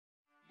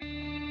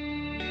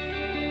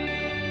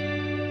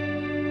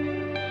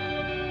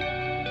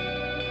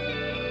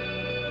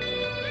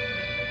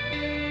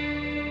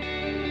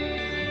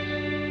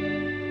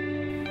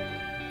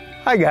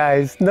Hi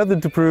guys, Nothing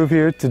to Prove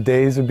here.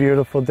 Today's a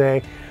beautiful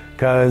day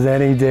because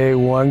any day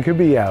one could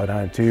be out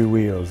on two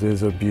wheels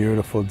is a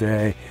beautiful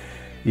day.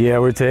 Yeah,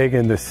 we're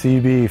taking the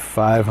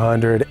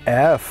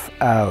CB500F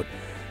out.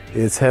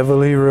 It's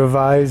heavily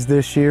revised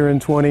this year in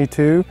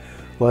 22.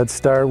 Let's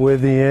start with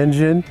the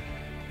engine.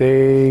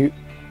 They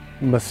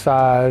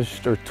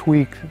massaged or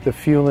tweaked the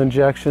fuel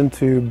injection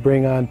to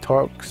bring on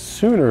torque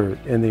sooner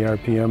in the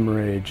RPM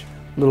range,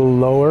 a little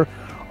lower.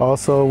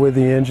 Also with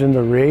the engine,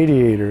 the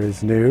radiator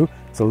is new.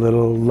 It's a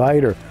little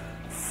lighter.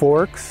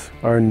 Forks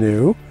are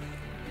new.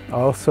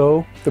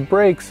 Also, the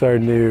brakes are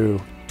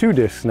new. 2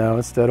 discs now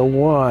instead of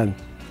 1.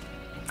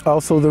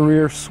 Also, the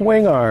rear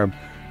swing arm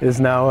is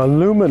now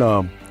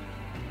aluminum,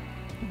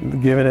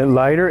 giving it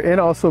lighter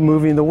and also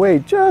moving the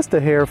weight just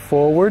a hair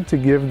forward to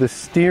give the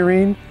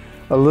steering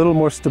a little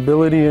more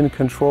stability and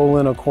control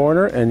in a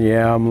corner. And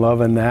yeah, I'm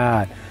loving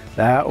that.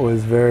 That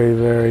was very,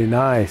 very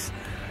nice.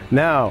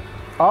 Now,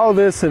 all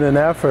this in an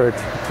effort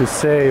to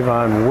save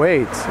on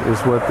weight is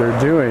what they're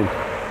doing.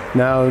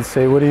 Now, let's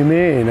say, what do you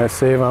mean, I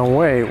save on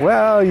weight?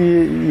 Well,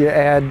 you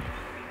add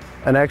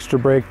an extra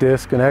brake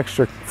disc, an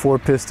extra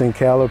 4-piston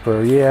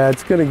caliper. Yeah,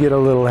 it's going to get a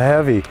little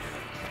heavy.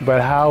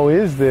 But how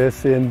is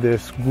this in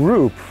this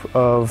group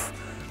of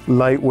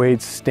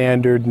lightweight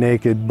standard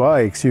naked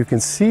bikes? You can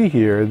see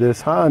here, this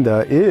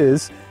Honda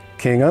is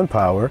king on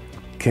power,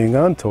 king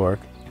on torque,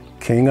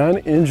 king on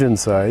engine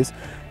size,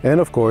 and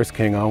of course,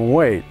 king on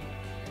weight.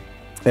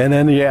 And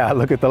then, yeah,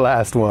 look at the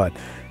last one.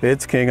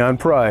 It's king on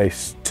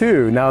price,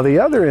 too. Now, the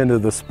other end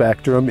of the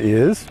spectrum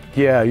is,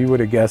 yeah, you would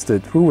have guessed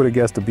it. Who would have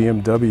guessed a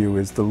BMW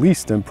is the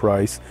least in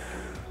price,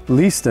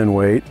 least in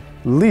weight,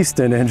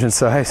 least in engine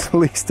size,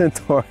 least in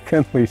torque,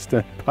 and least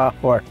in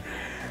power.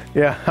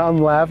 Yeah,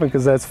 I'm laughing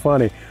because that's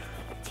funny.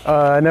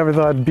 I never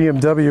thought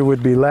BMW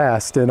would be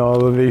last in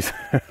all of these,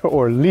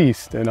 or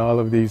least in all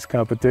of these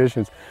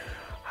competitions.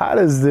 How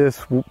does this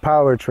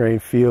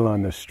powertrain feel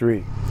on the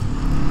street?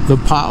 The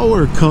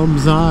power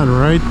comes on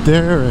right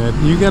there,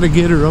 and you got to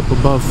get her up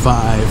above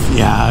 5.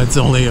 Yeah, it's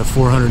only a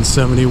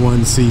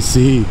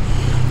 471cc.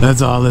 That's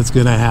all that's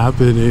going to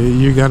happen.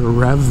 You got to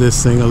rev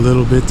this thing a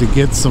little bit to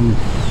get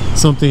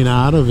something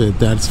out of it.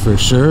 That's for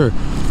sure.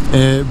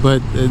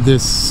 But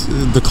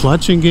the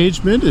clutch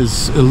engagement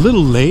is a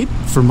little late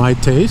for my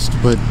taste,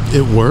 but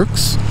it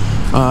works.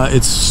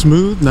 It's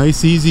smooth,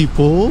 nice, easy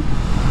pull,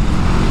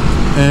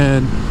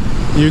 and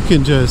you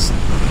can just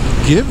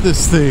give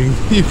this thing,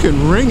 you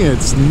can wring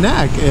its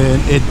neck, and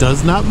it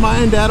does not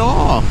mind at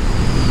all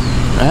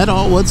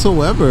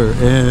whatsoever.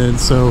 And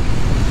so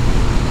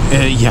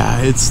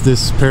yeah, it's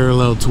this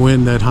parallel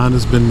twin that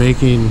Honda's been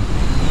making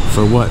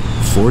for what,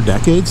 4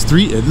 decades, at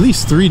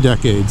least 3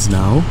 decades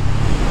now.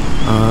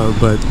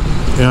 But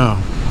yeah,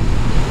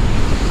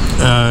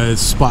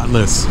 it's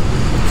spotless.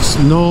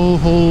 No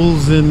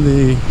holes in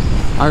the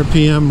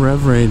RPM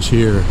rev range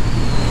here.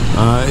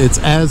 It's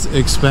as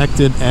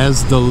expected,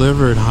 as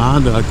delivered.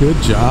 Honda, good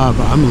job.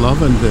 I'm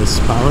loving this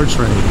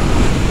powertrain.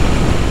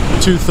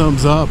 2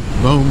 thumbs up.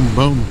 Boom,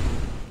 boom.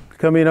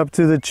 Coming up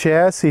to the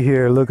chassis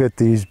here, look at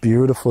these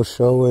beautiful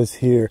Showas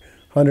here.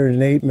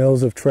 108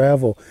 mils of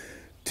travel.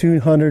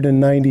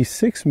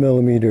 296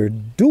 millimeter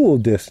dual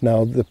disc.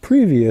 Now, the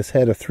previous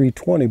had a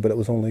 320, but it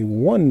was only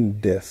 1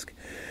 disc.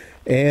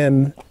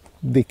 And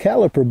the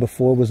caliper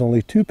before was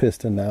only 2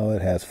 piston. Now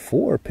it has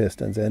 4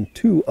 pistons and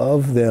 2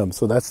 of them.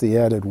 So that's the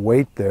added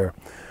weight there.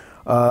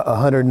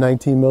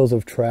 119 mils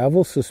of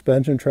travel,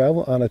 suspension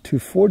travel on a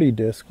 240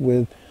 disc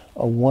with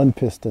a 1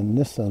 piston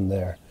Nissan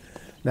there.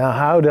 Now,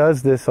 how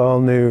does this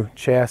all new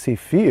chassis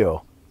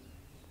feel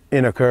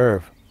in a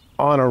curve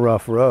on a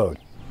rough road?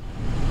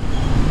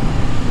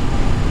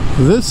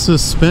 This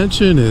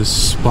suspension is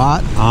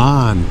spot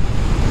on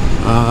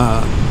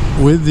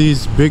with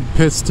these big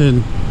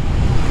piston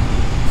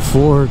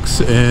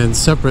forks and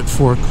separate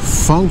fork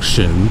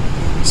function.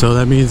 So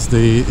that means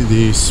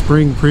the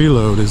spring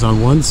preload is on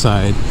one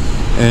side,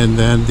 and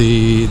then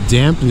the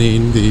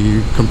dampening,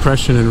 the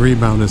compression and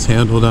rebound is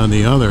handled on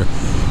the other.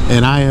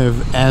 And I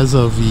have, as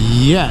of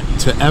yet,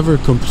 to ever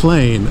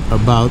complain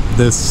about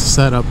this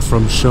setup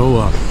from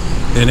Showa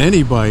in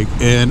any bike.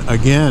 And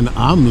again,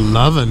 I'm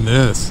loving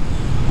this.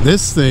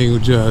 This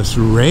thing just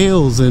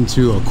rails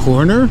into a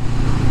corner.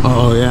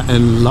 Oh yeah,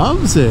 and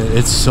loves it.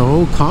 It's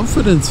so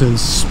confidence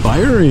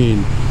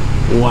inspiring.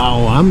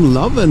 Wow, I'm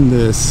loving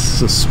this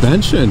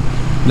suspension.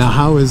 Now,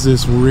 how is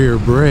this rear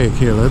brake?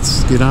 Here,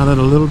 let's get on it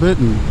a little bit,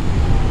 and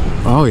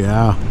oh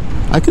yeah,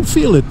 I can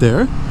feel it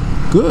there.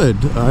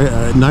 Good.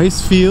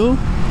 Nice feel,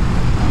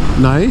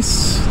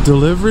 nice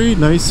delivery,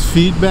 nice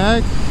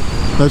feedback.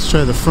 Let's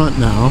try the front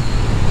now.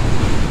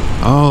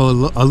 Oh,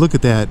 look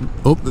at that.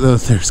 Oh,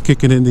 there's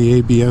kicking in the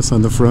ABS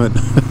on the front.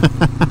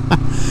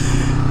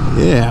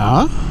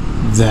 Yeah,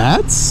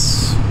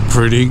 that's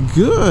pretty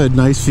good.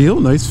 Nice feel,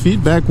 nice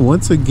feedback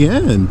once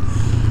again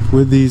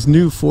with these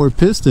new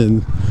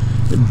 4-piston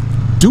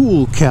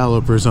dual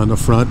calipers on the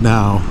front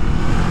now.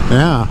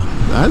 Yeah,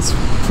 that's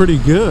pretty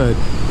good.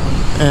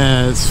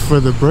 As for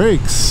the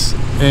brakes,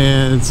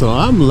 and so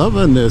I'm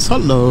loving this.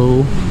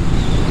 Hello.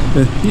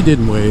 He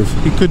didn't wave.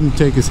 He couldn't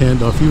take his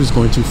hand off. He was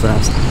going too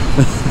fast.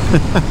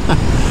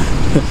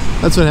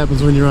 That's what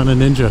happens when you're on a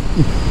Ninja.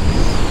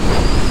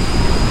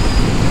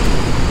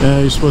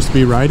 You're supposed to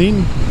be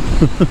riding.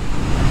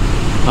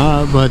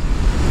 But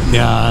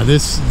yeah,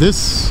 this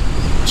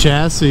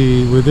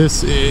chassis with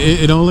this,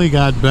 it only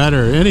got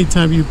better.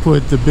 Anytime you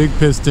put the big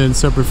piston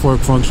separate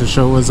fork function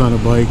Showas on a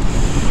bike,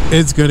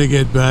 it's gonna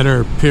get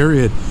better,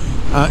 period.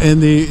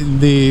 And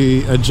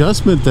the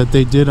adjustment that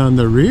they did on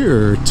the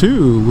rear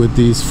too, with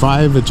these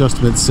 5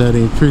 adjustment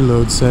setting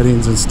preload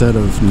settings instead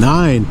of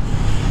 9,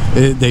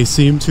 they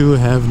seem to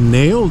have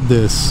nailed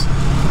this,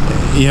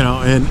 you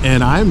know.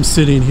 And I'm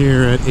sitting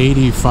here at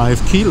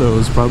 85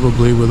 kilos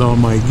probably with all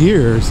my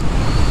gear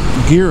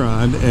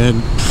on,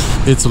 and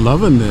it's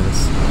loving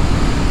this.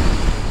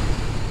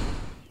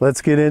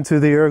 Let's get into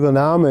the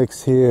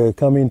ergonomics here.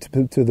 Coming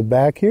to the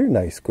back here,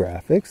 nice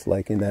graphics,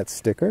 liking that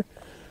sticker.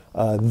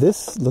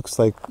 This looks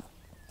like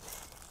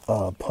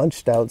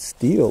punched out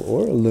steel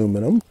or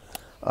aluminum.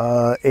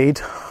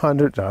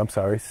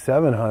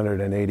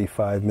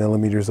 785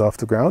 millimeters off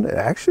the ground. It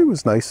actually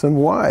was nice and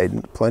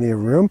wide, plenty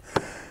of room.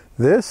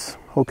 This,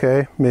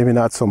 okay, maybe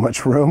not so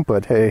much room,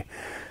 but hey,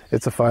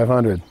 it's a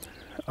 500.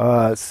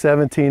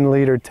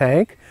 17-liter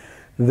tank.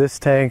 This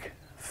tank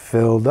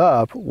filled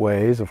up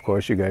weighs, of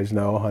course, you guys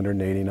know,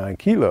 189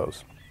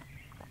 kilos.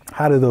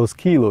 How do those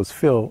kilos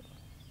feel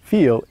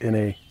in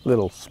a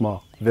little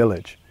small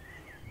village?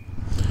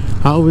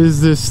 How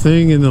is this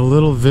thing in the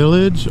little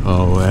village?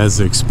 Oh,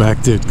 as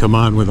expected. Come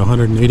on, with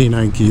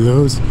 189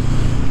 kilos.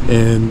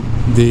 And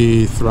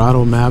the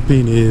throttle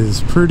mapping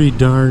is pretty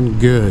darn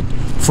good.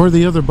 For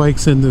the other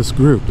bikes in this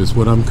group is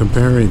what I'm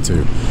comparing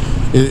to.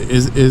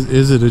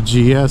 Is it a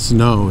GS?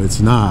 No, it's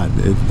not.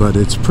 But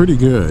it's pretty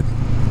good.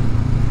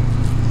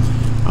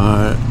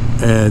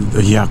 And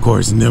yeah, of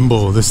course,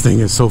 nimble. This thing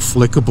is so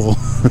flickable.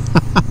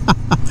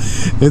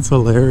 It's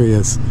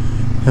hilarious.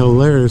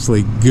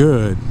 Hilariously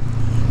good.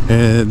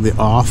 And the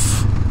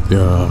off,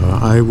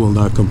 I will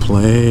not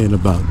complain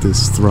about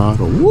this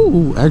throttle.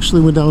 Woo!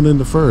 Actually went down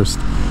into first.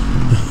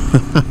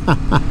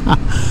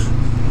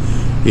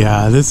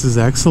 Yeah, this is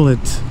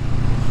excellent.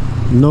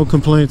 No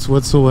complaints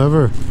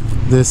whatsoever.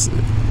 This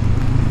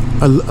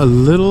a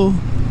little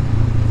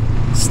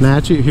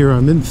snatchy here.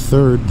 I'm in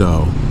third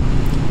though,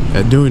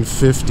 at doing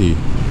 50.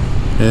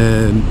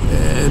 And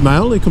my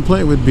only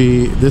complaint would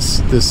be this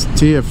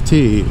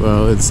TFT.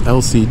 Well, it's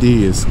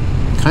LCD is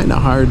kind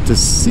of hard to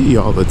see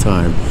all the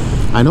time.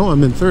 I know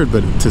I'm in third,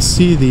 but to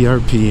see the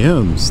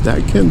RPMs,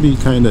 that can be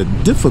kind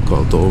of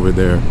difficult over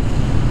there.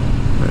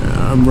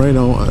 I'm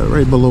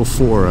right below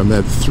 4. I'm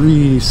at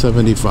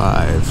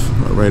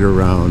 375, right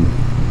around.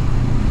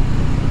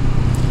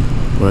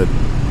 But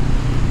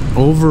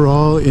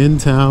overall in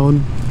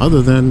town,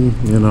 other than,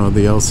 you know,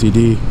 the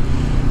LCD,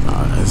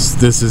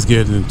 this is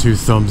getting 2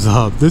 thumbs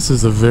up. This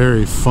is a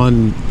very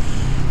fun.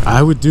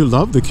 I would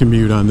love the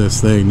commute on this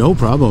thing, no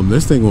problem.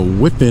 This thing will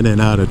whip in and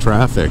out of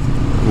traffic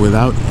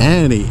without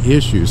any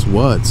issues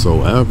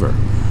whatsoever.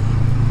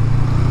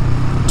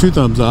 2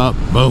 thumbs up,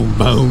 boom,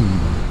 boom.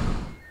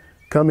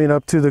 Coming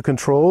up to the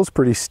controls,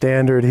 pretty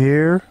standard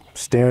here.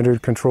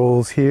 Standard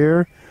controls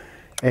here.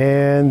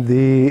 And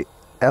the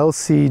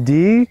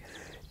LCD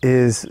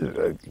is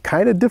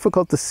kind of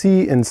difficult to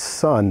see in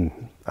sun.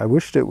 I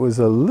wished it was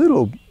a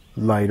little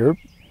lighter,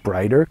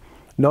 brighter.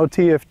 No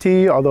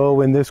TFT,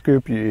 although in this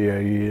group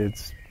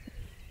it's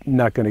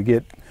not going to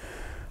get,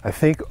 I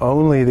think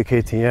only the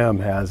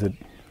KTM has it,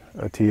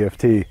 a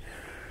TFT.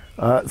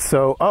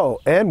 Oh,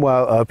 and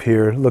while up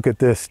here, look at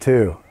this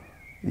too.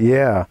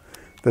 Yeah,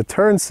 the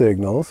turn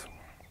signals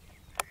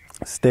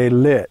stay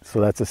lit, so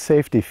that's a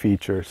safety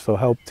feature, so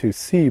help to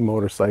see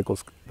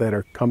motorcycles that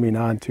are coming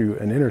onto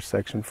an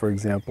intersection, for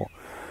example.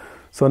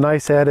 So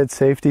nice added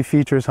safety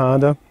features,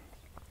 Honda.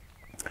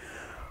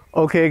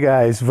 Okay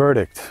guys,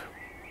 verdict.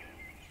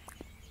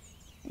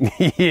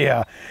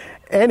 Yeah,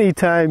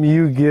 anytime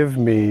you give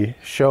me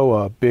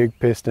Showa big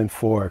piston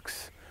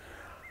forks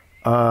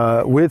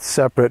with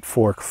separate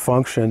fork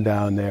function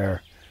down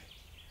there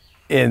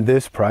in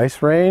this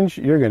price range,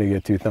 you're going to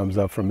get 2 thumbs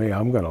up from me.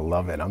 I'm going to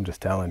love it. I'm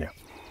just telling you.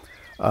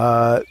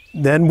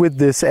 Then with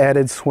this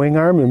added swing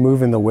arm and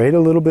moving the weight a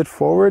little bit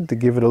forward to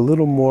give it a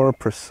little more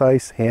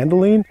precise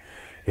handling,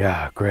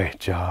 yeah, great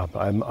job.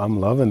 I'm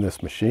loving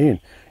this machine.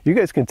 You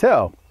guys can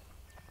tell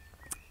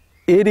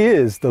it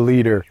is the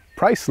leader,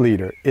 price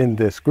leader in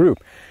this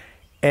group,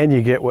 and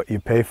you get what you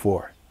pay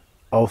for.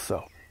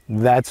 Also,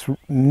 that's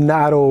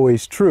not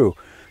always true.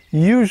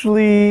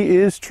 Usually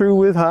is true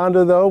with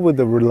Honda though, with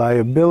the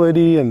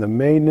reliability and the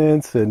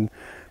maintenance and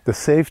the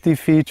safety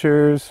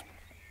features,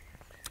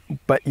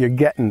 but you're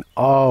getting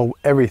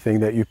everything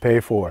that you pay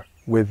for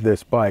with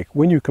this bike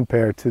when you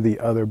compare to the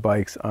other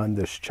bikes on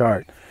this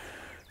chart.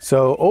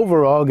 So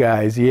overall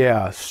guys,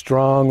 yeah,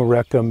 strong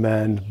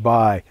recommend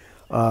buy.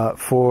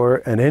 For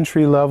an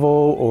entry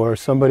level or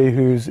somebody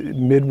who's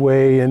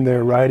midway in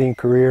their riding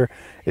career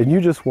and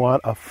you just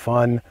want a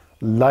fun,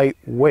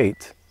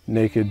 lightweight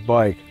naked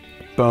bike,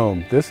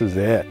 boom, this is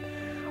it.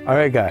 All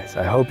right, guys,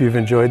 I hope you've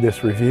enjoyed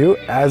this review.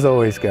 As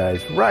always,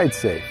 guys, ride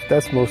safe.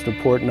 That's most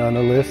important on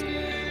the list.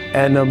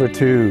 And number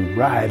 2,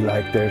 ride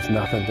like there's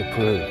nothing to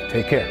prove.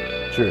 Take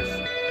care. Cheers.